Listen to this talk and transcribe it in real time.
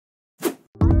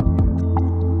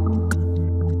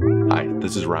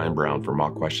This is Ryan Brown from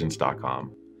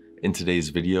mockquestions.com. In today's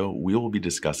video, we will be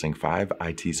discussing 5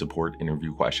 IT support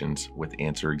interview questions with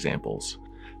answer examples.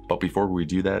 But before we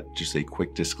do that, just a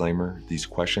quick disclaimer, these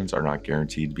questions are not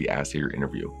guaranteed to be asked at your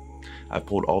interview. I've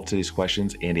pulled all of today's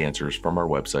questions and answers from our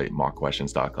website,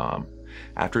 mockquestions.com.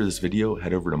 After this video,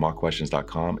 head over to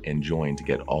mockquestions.com and join to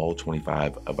get all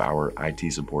 25 of our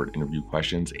IT support interview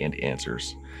questions and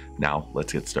answers. Now,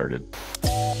 let's get started.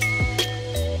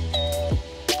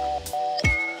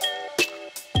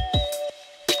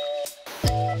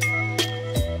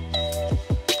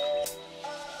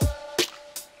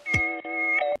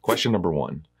 Question number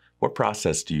 1. What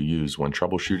process do you use when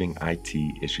troubleshooting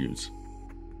IT issues?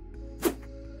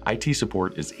 IT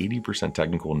support is 80%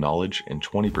 technical knowledge and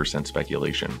 20%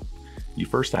 speculation. You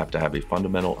first have to have a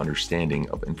fundamental understanding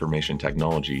of information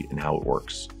technology and how it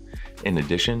works. In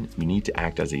addition, you need to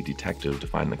act as a detective to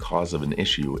find the cause of an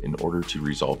issue in order to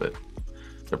resolve it.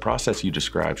 The process you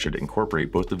describe should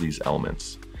incorporate both of these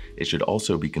elements. It should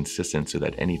also be consistent so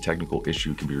that any technical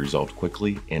issue can be resolved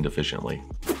quickly and efficiently.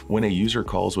 When a user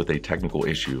calls with a technical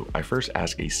issue, I first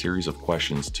ask a series of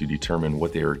questions to determine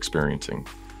what they are experiencing.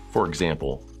 For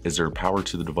example, is there power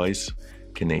to the device?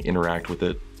 Can they interact with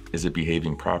it? Is it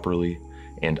behaving properly?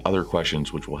 And other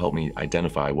questions which will help me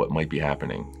identify what might be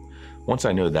happening. Once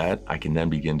I know that, I can then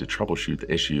begin to troubleshoot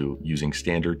the issue using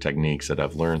standard techniques that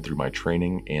I've learned through my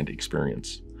training and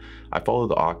experience. I follow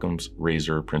the Occam's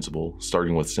razor principle,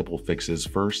 starting with simple fixes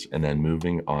first and then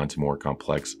moving on to more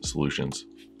complex solutions.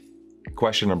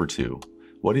 Question number 2.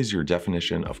 What is your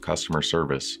definition of customer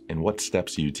service and what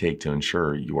steps do you take to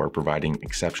ensure you are providing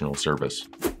exceptional service?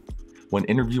 When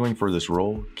interviewing for this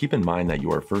role, keep in mind that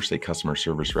you are first a customer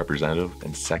service representative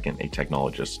and second a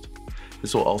technologist.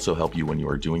 This will also help you when you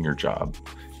are doing your job,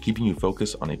 keeping you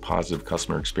focused on a positive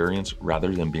customer experience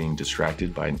rather than being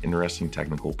distracted by an interesting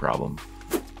technical problem.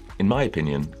 In my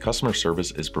opinion, customer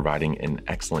service is providing an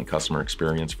excellent customer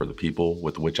experience for the people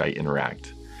with which I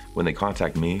interact. When they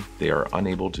contact me, they are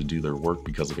unable to do their work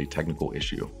because of a technical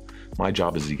issue. My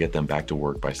job is to get them back to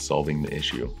work by solving the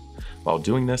issue. While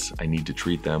doing this, I need to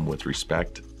treat them with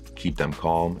respect, keep them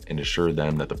calm, and assure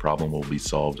them that the problem will be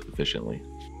solved efficiently.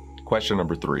 Question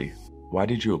number 3. Why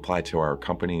did you apply to our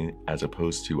company as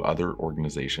opposed to other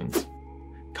organizations?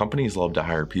 Companies love to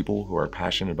hire people who are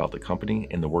passionate about the company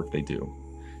and the work they do.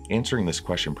 Answering this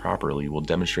question properly will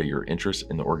demonstrate your interest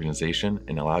in the organization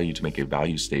and allow you to make a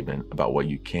value statement about what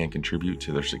you can contribute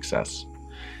to their success.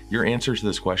 Your answer to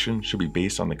this question should be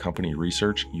based on the company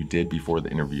research you did before the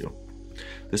interview.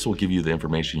 This will give you the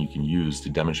information you can use to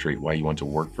demonstrate why you want to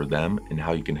work for them and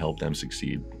how you can help them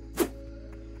succeed.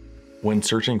 When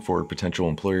searching for potential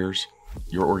employers,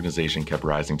 your organization kept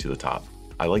rising to the top.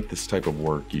 I like this type of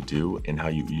work you do and how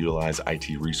you utilize IT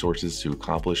resources to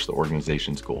accomplish the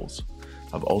organization's goals.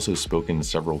 I've also spoken to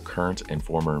several current and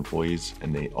former employees,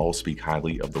 and they all speak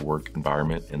highly of the work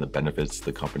environment and the benefits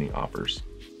the company offers.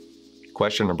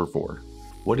 Question number 4.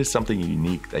 What is something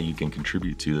unique that you can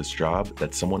contribute to this job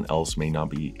that someone else may not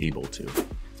be able to?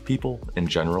 People, in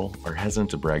general, are hesitant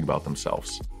to brag about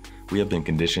themselves. We have been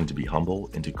conditioned to be humble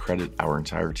and to credit our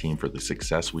entire team for the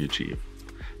success we achieve.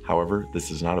 However, this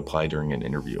does not apply during an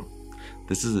interview.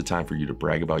 This is the time for you to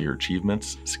brag about your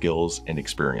achievements, skills, and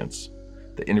experience.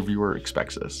 The interviewer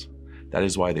expects this. That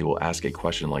is why they will ask a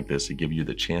question like this to give you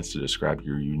the chance to describe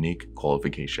your unique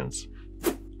qualifications.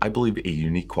 I believe a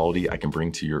unique quality I can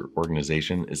bring to your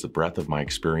organization is the breadth of my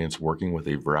experience working with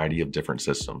a variety of different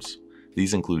systems.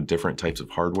 These include different types of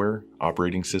hardware,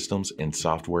 operating systems, and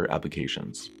software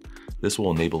applications. This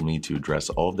will enable me to address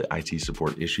all of the IT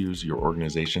support issues your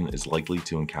organization is likely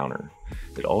to encounter.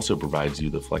 It also provides you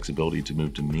the flexibility to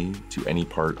move to me to any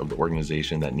part of the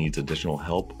organization that needs additional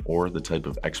help or the type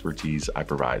of expertise I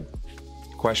provide.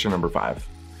 Question number 5.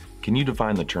 Can you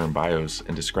define the term BIOS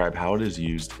and describe how it is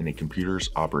used in a computer's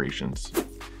operations?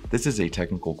 This is a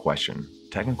technical question.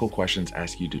 Technical questions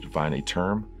ask you to define a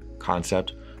term,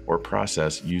 concept, or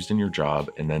process used in your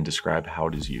job and then describe how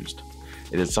it is used.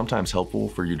 It is sometimes helpful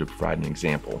for you to provide an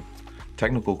example.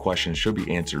 Technical questions should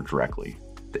be answered directly.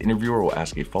 The interviewer will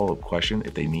ask a follow-up question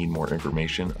if they need more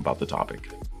information about the topic.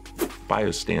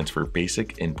 BIOS stands for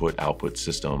Basic Input-Output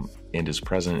System and is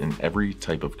present in every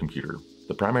type of computer.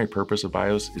 The primary purpose of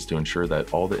BIOS is to ensure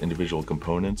that all the individual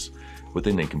components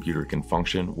within a computer can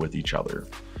function with each other.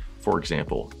 For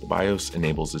example, the BIOS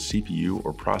enables the CPU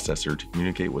or processor to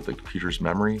communicate with the computer's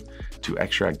memory to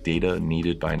extract data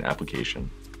needed by an application.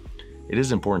 It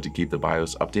is important to keep the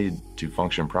BIOS updated to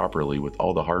function properly with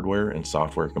all the hardware and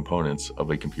software components of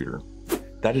a computer.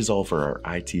 That is all for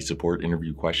our IT support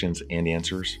interview questions and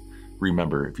answers.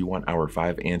 Remember, if you want our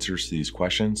 5 answers to these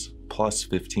questions, plus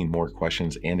 15 more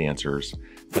questions and answers,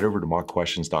 head over to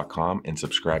mockquestions.com and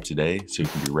subscribe today so you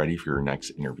can be ready for your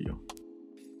next interview.